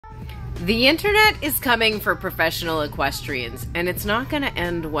The internet is coming for professional equestrians, and it's not going to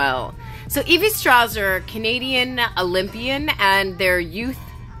end well. So Evi Strasser, Canadian Olympian, and their youth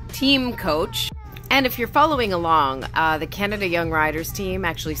team coach. And if you're following along, the Canada Young Riders team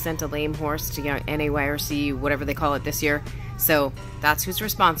actually sent a lame horse to NAYRC, whatever they call it this year. So that's who's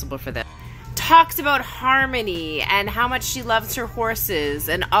responsible for this. Talks about harmony and how much she loves her horses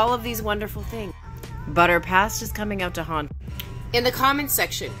and all of these wonderful things. But her past is coming out to haunt. In the comments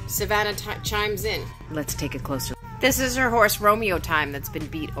section, Savannah chimes in. Let's take a closer look. This is her horse Romeo Time that's been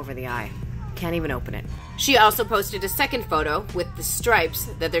beat over the eye. Can't even open it. She also posted a second photo with the stripes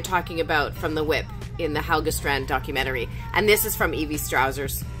that they're talking about from the whip in the Helgstrand documentary. And this is from Evi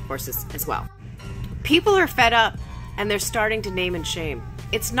Strasser's horses as well. People are fed up and they're starting to name and shame.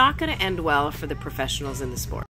 It's not going to end well for the professionals in the sport.